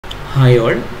Hi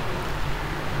all.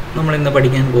 നമ്മൾ ഇന്ന്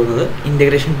പഠിക്കാൻ പോകുന്നത്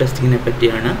ഇന്റഗ്രേഷൻ ടെസ്റ്റിങ്ങിനെ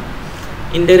പറ്റിയാണ്.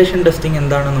 ഇന്റഗ്രേഷൻ ടെസ്റ്റിംഗ്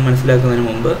എന്താണെന്ന് മനസ്സിലാക്കുന്നതിന്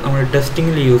മുമ്പ് നമ്മൾ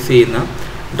ടെസ്റ്റിംഗിൽ യൂസ് ചെയ്യുന്ന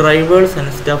ഡ്രൈവേഴ്സ്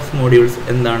ആൻഡ് സ്റ്റബ്സ് മോഡ്യൂൾസ്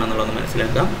എന്താണെന്നുള്ളത്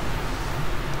മനസ്സിലാക്കാം.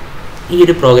 ഈ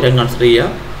ഒരു പ്രോഗ്രാം കൺസിഡർ ചെയ്യുക.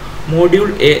 മോഡ്യൂൾ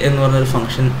എ എന്ന് പറഞ്ഞൊരു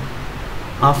ഫംഗ്ഷൻ,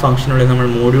 ആ ഫംഗ്ഷനുള്ളിൽ നമ്മൾ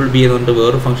മോഡ്യൂൾ ബി എന്ന് പറഞ്ഞിട്ട്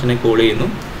വേറൊരു ഫംഗ്ഷനെ കോൾ ചെയ്യുന്നു.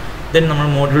 ദെൻ നമ്മൾ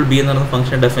മോഡ്യൂൾ ബി എന്ന് പറയുന്ന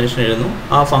ഫംഗ്ഷൻ്റെ ഡെഫിനിഷൻ എഴുതുന്നു.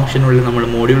 ആ ഫംഗ്ഷനുള്ളിൽ നമ്മൾ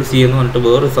മോഡ്യൂൾ സി എന്ന് പറഞ്ഞിട്ട്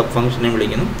വേറൊരു സബ് ഫംഗ്ഷനെ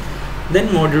വിളിക്കുന്നു. ദെൻ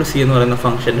മോഡ്യൂൾ സി എന്ന് പറയുന്ന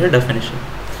ഫംഗ്ഷൻ്റെ ഡെഫിനിഷൻ.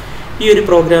 ഈ ഒരു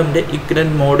പ്രോഗ്രാമിൻ്റെ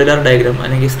ഇക്വലന്റ് മോഡുലാർ ഡയഗ്രാം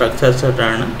അല്ലെങ്കിൽ സ്ട്രക്ചർ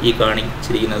ചാർട്ടാണ് ഈ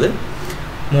കാണിച്ചിരിക്കുന്നത്.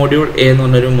 മോഡ്യൂൾ എ എന്ന്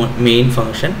പറഞ്ഞൊരു മെയിൻ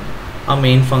ഫംഗ്ഷൻ, ആ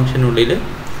മെയിൻ ഫംഗ്ഷനുള്ളിൽ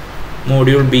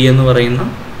മോഡ്യൂൾ ബി എന്ന് പറയുന്ന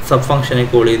സബ് ഫംഗ്ഷനെ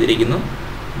കോൾ ചെയ്തിരിക്കുന്നു.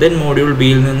 ദെൻ മോഡ്യൂൾ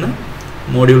ബിയിൽ നിന്ന്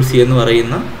മോഡ്യൂൾ സി എന്ന്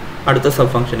പറയുന്ന അടുത്ത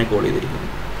സബ് ഫംഗ്ഷനെ കോൾ ചെയ്തിരിക്കുന്നു.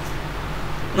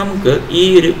 നമുക്ക് ഈ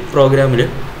ഒരു പ്രോഗ്രാമിൽ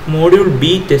മോഡ്യൂൾ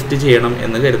ബി ടെസ്റ്റ് ചെയ്യണം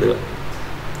എന്ന് കരുതുക.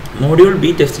 മോഡ്യൂൾ ബി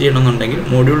ടെസ്റ്റ് ചെയ്യണമെന്നുണ്ടെങ്കിൽ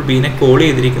മോഡ്യൂൾ ബിനെ കോൾ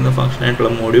ചെയ്തിരിക്കുന്ന ഫംഗ്ഷനായിട്ടുള്ള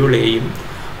മോഡ്യൂൾ എയും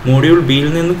മോഡ്യൂൾ ബിയിൽ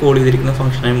നിന്ന് കോൾ ചെയ്തിരിക്കുന്ന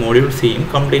ഫംഗ്ഷനായ മോഡ്യൂൾ സിയും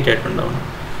കംപ്ലീറ്റ് ആയിട്ടുണ്ടാവണം.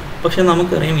 പക്ഷേ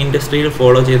നമുക്കറിയാം ഇൻഡസ്ട്രിയിൽ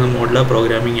ഫോളോ ചെയ്യുന്ന മോഡുലാർ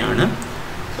പ്രോഗ്രാമിംഗ് ആണ്.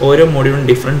 ഓരോ മോഡ്യൂളും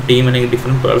ഡിഫറെൻറ്റ് ടീം അല്ലെങ്കിൽ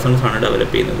ഡിഫറെൻറ്റ് പേഴ്സൺസ് ആണ്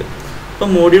ഡെവലപ്പ് ചെയ്യുന്നത്. അപ്പോൾ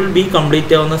മോഡ്യൂൾ ബി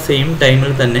കംപ്ലീറ്റ് ആവുന്ന സെയിം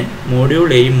ടൈമിൽ തന്നെ മോഡ്യൂൾ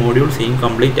എയും മോഡ്യൂൾ സിയും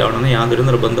കംപ്ലീറ്റ് ആവണമെന്ന് യാതൊരു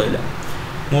നിർബന്ധമില്ല.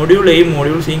 മോഡ്യൂൾ എയും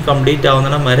മോഡ്യൂൾ സിയും കംപ്ലീറ്റ്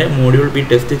ആവുന്നിടം വരെ മോഡ്യൂൾ ബി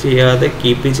ടെസ്റ്റ് ചെയ്യാതെ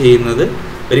കീപ്പ് ചെയ്യുന്നത്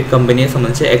ഒരു കമ്പനിയെ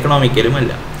സംബന്ധിച്ച് എക്കണോമിക്കലും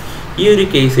അല്ല. ഈ ഒരു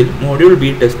കേസിൽ മോഡ്യൂൾ ബി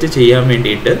ടെസ്റ്റ് ചെയ്യാൻ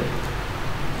വേണ്ടിയിട്ട്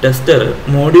ടെസ്റ്റർ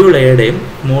മോഡ്യൂൾ എയുടെയും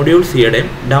മോഡ്യൂൾ സിയുടെയും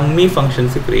ഡമ്മി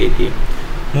ഫങ്ഷൻസ് ക്രിയേറ്റ് ചെയ്യും.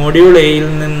 മോഡ്യൂൾ എയിൽ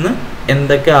നിന്ന്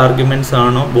എന്തൊക്കെ ആർഗ്യുമെൻറ്റ്സ്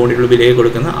ആണോ മോഡ്യൂൾ ബിയിലേക്ക്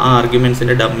കൊടുക്കുന്ന ആ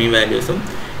ആർഗ്യുമെൻറ്റ്സിൻ്റെ ഡമ്മി വാല്യൂസും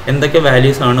എന്തൊക്കെ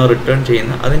വാല്യൂസ് ആണോ റിട്ടേൺ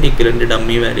ചെയ്യുന്നത് അതിൻ്റെ ഇക്വലൻ്റ്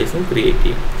ഡമ്മി വാല്യൂസും ക്രിയേറ്റ്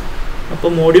ചെയ്യും. അപ്പോൾ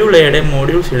മോഡ്യൂൾ എയുടെയും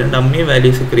മോഡ്യൂൾ സിയുടെയും ഡമ്മി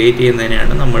വാല്യൂസ് ക്രിയേറ്റ്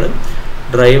ചെയ്യുന്നതിനെയാണ് നമ്മൾ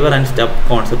ഡ്രൈവർ ആൻഡ് സ്റ്റബ്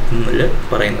കോൺസെപ്റ്റ് എന്നിൽ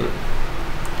പറയുന്നത്.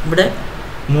 ഇവിടെ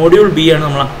മോഡ്യൂൾ ബി ആണ്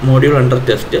നമ്മൾ module under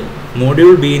test.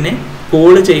 Module ബിനെ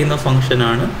call ചെയ്യുന്ന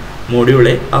ഫംഗ്ഷനാണ് മോഡ്യൂൾ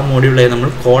എ. ആ മോഡ്യൂൾ എ നമ്മൾ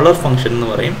കോളർ ഫംഗ്ഷൻ എന്ന്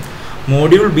പറയും.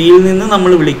 മോഡ്യൂൾ ബിയിൽ നിന്ന്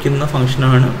നമ്മൾ വിളിക്കുന്ന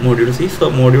ഫംഗ്ഷനാണ് മോഡ്യൂൾ സി. സോ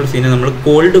മോഡ്യൂൾ സിനെ നമ്മൾ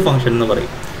കോൾഡ് ഫംഗ്ഷൻ എന്ന്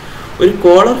പറയും. ഒരു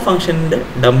കോളർ ഫംഗ്ഷൻ്റെ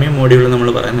ഡമ്മി മോഡ്യൂൾ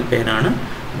നമ്മൾ പറയുന്ന പേരാണ്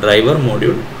ഡ്രൈവർ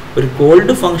മോഡ്യൂൾ. ഒരു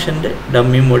കോൾഡ് ഫംഗ്ഷൻ്റെ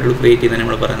ഡമ്മി മോഡ്യൂൾ ക്രിയേറ്റ് ചെയ്യുന്നതിന്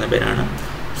നമ്മൾ പറയുന്ന പേരാണ്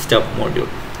സ്റ്റബ് മോഡ്യൂൾ.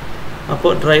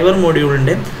 അപ്പോൾ ഡ്രൈവർ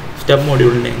മോഡ്യൂളിൻ്റെയും സ്റ്റബ്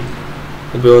മോഡ്യൂളിൻ്റെയും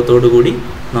ഉപയോഗത്തോടു കൂടി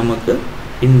നമുക്ക്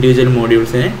ഇൻഡിവിജ്വൽ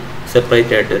മോഡ്യൂൾസിനെ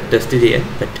സെപ്പറേറ്റ് ആയിട്ട് ടെസ്റ്റ് ചെയ്യാൻ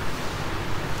പറ്റും.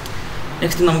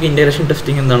 നെക്സ്റ്റ് നമുക്ക് ഇൻറ്റഗ്രേഷൻ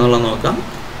ടെസ്റ്റിംഗ് എന്താണെന്നുള്ളത് നോക്കാം.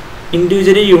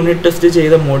 ഇൻഡിവിജ്വലി യൂണിറ്റ് ടെസ്റ്റ്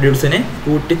ചെയ്ത മോഡ്യൂൾസിനെ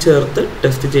കൂട്ടിച്ചേർത്ത്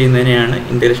ടെസ്റ്റ് ചെയ്യുന്നതിനെയാണ്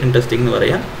ഇൻറ്റഗ്രേഷൻ ടെസ്റ്റിംഗ് എന്ന്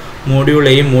പറയുക. മോഡ്യൂൾ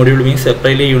എയും മോഡ്യൂൾ ബിയും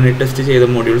സെപ്പറേറ്റ്ലി യൂണിറ്റ് ടെസ്റ്റ് ചെയ്ത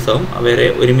മോഡ്യൂൾസ് ആവും. അവരെ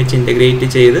ഒരുമിച്ച് ഇൻറ്റഗ്രേറ്റ്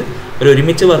ചെയ്ത്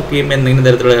ഒരുമിച്ച് വർക്ക് ചെയ്യുമ്പോൾ എന്തെങ്കിലും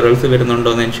തരത്തിലുള്ള എറേഴ്സ് വരുന്നുണ്ടോ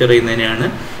എന്ന് എൻഷുർ ചെയ്യുന്നതിനെയാണ്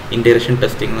ഇൻറ്റഗ്രേഷൻ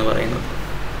ടെസ്റ്റിംഗ് എന്ന് പറയുന്നത്.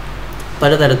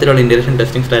 പലതരത്തിലുള്ള ഇൻറ്റഗ്രേഷൻ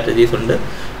ടെസ്റ്റിംഗ് സ്ട്രാറ്റജീസ് ഉണ്ട്.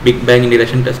 Big bang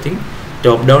integration testing,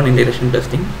 top down integration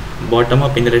testing, bottom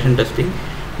up integration testing,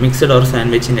 mixed or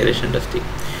sandwich integration testing.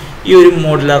 ഈ ഒരു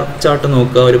മോഡുലാർ ചാർട്ട്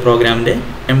നോക്കുക. ഒരു പ്രോഗ്രാമിൻ്റെ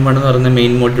M1 എന്ന് പറയുന്ന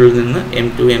മെയിൻ മോഡ്യൂളിൽ നിന്ന്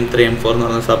M2, M3, M4 എന്ന്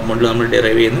പറയുന്ന സബ് മോഡ്യൂൾ നമ്മൾ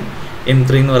ഡിറൈവ് ചെയ്യുന്നു.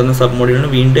 M3 എന്ന് പറയുന്ന സബ് മോഡ്യൂളിന്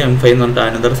വീണ്ടും M5 എന്ന് പറഞ്ഞിട്ട്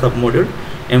അനദർ സബ് മോഡ്യൂൾ,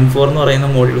 M4 എന്ന് പറയുന്ന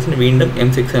മോഡ്യൂൾസിന് വീണ്ടും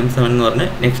M6, M7 എന്ന് പറഞ്ഞ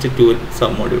next 2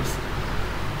 sub modules.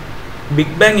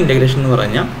 Big bang integration എന്ന്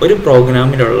പറഞ്ഞാൽ ഒരു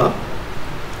പ്രോഗ്രാമിലുള്ള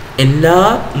എല്ലാ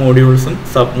മോഡ്യൂൾസും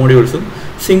സബ് മോഡ്യൂൾസും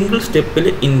സിംഗിൾ സ്റ്റെപ്പിൽ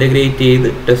ഇൻ്റഗ്രേറ്റ് ചെയ്ത്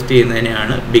ടെസ്റ്റ്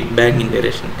ചെയ്യുന്നതിനെയാണ് ബിഗ് ബാങ്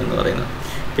ഇൻറ്റഗ്രേഷൻ എന്ന് പറയുന്നത്.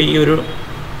 ഇപ്പോൾ ഈ ഒരു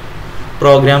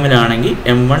പ്രോഗ്രാമിലാണെങ്കിൽ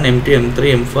M1, M2,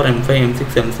 M3, M4, M5, M6,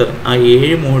 M7 ആ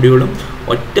 7 മോഡ്യൂളും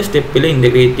ഒറ്റ സ്റ്റെപ്പിൽ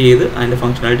ഇൻ്റഗ്രേറ്റ് ചെയ്ത് അതിൻ്റെ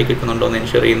ഫംഗ്ഷനാലിറ്റി കിട്ടുന്നുണ്ടോ എന്ന്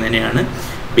ensure ചെയ്യുന്നതിനെയാണ്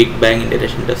big bang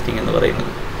integration testing എന്ന്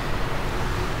പറയുന്നത്.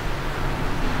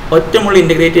 ഒറ്റമുള്ള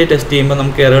ഇൻ്റഗ്രേറ്റ് ചെയ്ത് ടെസ്റ്റ് ചെയ്യുമ്പോൾ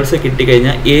നമുക്ക് എറേഴ്സ്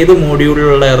കിട്ടിക്കഴിഞ്ഞാൽ ഏത്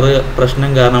മോഡ്യൂളിലുള്ള എറർ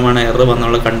പ്രശ്നം കാരണമാണ് എറർ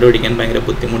വന്നുള്ളത് കണ്ടുപിടിക്കാൻ ഭയങ്കര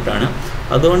ബുദ്ധിമുട്ടാണ്.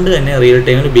 അതുകൊണ്ട് തന്നെ റിയൽ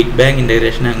ടൈമിൽ ബിഗ് ബാങ്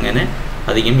ഇൻ്റഗ്രേഷൻ അങ്ങനെ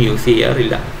അധികം യൂസ്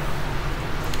ചെയ്യാറില്ല.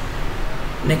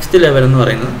 നെക്സ്റ്റ് ലെവൽ എന്ന്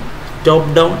പറയുന്നത്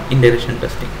ടോപ്പ് ഡൗൺ ഇൻറ്റഗ്രേഷൻ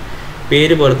ടെസ്റ്റിംഗ്.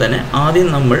 പേര് പോലെ തന്നെ ആദ്യം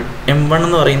നമ്മൾ M1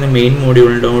 എന്ന് പറയുന്ന മെയിൻ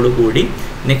മോഡ്യൂളിനോട് കൂടി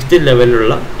നെക്സ്റ്റ്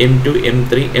ലെവലിലുള്ള M2,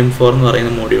 M3, M4 എന്ന്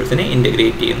പറയുന്ന മോഡ്യൂൾസിനെ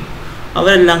ഇൻ്റഗ്രേറ്റ് ചെയ്യുന്നു.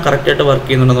 അവരെല്ലാം കറക്റ്റായിട്ട് വർക്ക്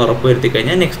ചെയ്യുന്നുണ്ടെന്ന് ഉറപ്പ് വരുത്തി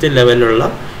കഴിഞ്ഞാൽ നെക്സ്റ്റ് ലെവലിലുള്ള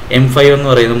M5 എന്ന്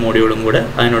പറയുന്ന മോഡ്യൂളും കൂടെ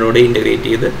അതിനോടുകൂടി ഇൻ്റഗ്രേറ്റ്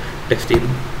ചെയ്ത് ടെസ്റ്റ്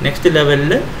ചെയ്യുന്നു. നെക്സ്റ്റ്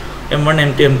ലെവലിൽ M1,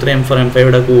 M2, M3, M4,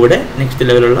 M5യുടെ കൂടെ നെക്സ്റ്റ്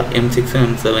ലെവലുള്ള M6,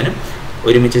 M7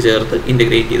 ഒരുമിച്ച് ചേർത്ത്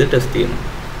ഇൻ്റഗ്രേറ്റ് ചെയ്ത് ടെസ്റ്റ് ചെയ്യുന്നു.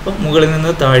 അപ്പോൾ മുകളിൽ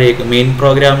നിന്ന് താഴേക്ക് മെയിൻ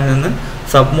പ്രോഗ്രാമിൽ നിന്ന്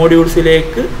സബ്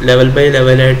മോഡ്യൂൾസിലേക്ക് ലെവൽ ബൈ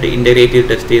ലെവലായിട്ട് ഇൻ്റഗ്രേറ്റ് ചെയ്ത്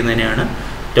test ചെയ്യുന്നതിനെയാണ്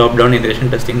top down integration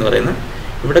testing എന്ന് പറയുന്നത്.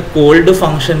 ഇവിടെ കോൾഡ്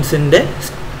ഫംഗ്ഷൻസിൻ്റെ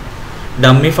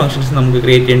ഡമ്മി ഫംഗ്ഷൻസ് നമുക്ക്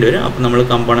ക്രിയേറ്റ് ചെയ്യേണ്ടി വരും. അപ്പോൾ നമ്മൾ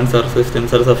components or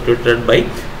systems R substituted by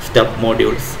stub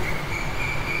modules.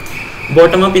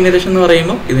 Bottom up integration എന്ന്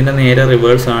പറയുമ്പോൾ ഇതിൻ്റെ നേരെ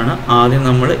റിവേഴ്സ് ആണ്. ആദ്യം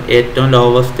നമ്മൾ ഏറ്റവും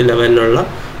ലോവസ്റ്റ് ലെവലിലുള്ള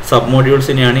സബ്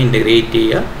മോഡ്യൂൾസിനെയാണ് ഇൻ്റഗ്രേറ്റ്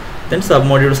ചെയ്യുക. ദെൻ സബ്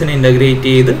മോഡ്യൂൾസിനെ ഇൻ്റഗ്രേറ്റ്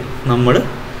ചെയ്ത് നമ്മൾ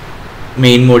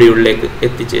മെയിൻ മോഡ്യൂളിലേക്ക്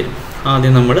എത്തിച്ചേരും.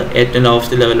 ആദ്യം നമ്മൾ ഏറ്റവും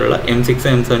ലോവസ്റ്റ് ലെവലുള്ള M6,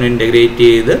 M7 ഇൻ്റഗ്രേറ്റ്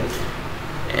ചെയ്ത്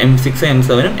M6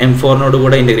 M7 M4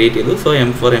 കൂടെ ഇൻ്റഗ്രേറ്റ് ചെയ്തു. So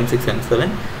M4 M6 M7.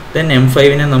 Then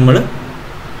M5 നമ്മൾ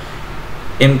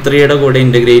M3 കൂടെ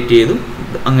ഇൻ്റഗ്രേറ്റ് ചെയ്തു.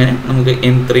 അങ്ങനെ നമുക്ക്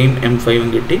M3 M5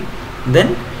 കിട്ടി. ദെൻ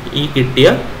ഈ കിട്ടിയ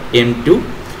M2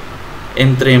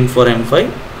 M3 M4 M5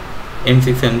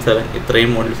 M6 M7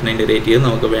 ഇത്രയും മോഡൽസിനെ ഇൻ്റഗ്രേറ്റ് ചെയ്ത്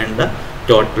നമുക്ക് വേണ്ട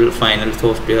ടോട്ടൽ ഫൈനൽ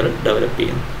സോഫ്റ്റ്വെയർ ഡെവലപ്പ്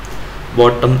ചെയ്യുന്നു.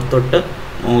 ബോട്ടം തൊട്ട്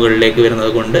മുകളിലേക്ക്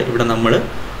വരുന്നത് കൊണ്ട് ഇവിടെ നമ്മൾ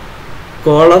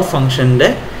കോളർ ഫംഗ്ഷൻ്റെ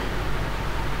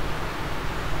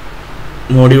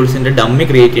മോഡ്യൂൾസിൻ്റെ ഡമ്മി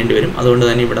ക്രിയേറ്റ് ചെയ്യേണ്ടി വരും. അതുകൊണ്ട്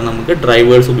തന്നെ ഇവിടെ നമുക്ക്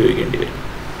ഡ്രൈവേഴ്സ് ഉപയോഗിക്കേണ്ടി വരും.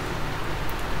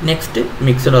 Next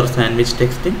mixed or sandwich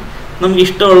testing. നമുക്ക്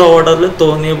ഇഷ്ടമുള്ള ഓർഡറിൽ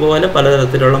തോന്നിയ പോലെ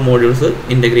പലതരത്തിലുള്ള മോഡ്യൂൾസ്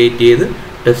ഇൻ്റഗ്രേറ്റ് ചെയ്ത്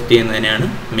ടെസ്റ്റ് ചെയ്യുന്നതിനാണ്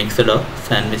മിക്സഡ് ഓർ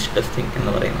സാൻഡ്വിച്ച് ടെസ്റ്റിംഗ്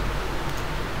എന്ന് പറയുന്നത്.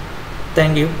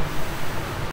 Thank you.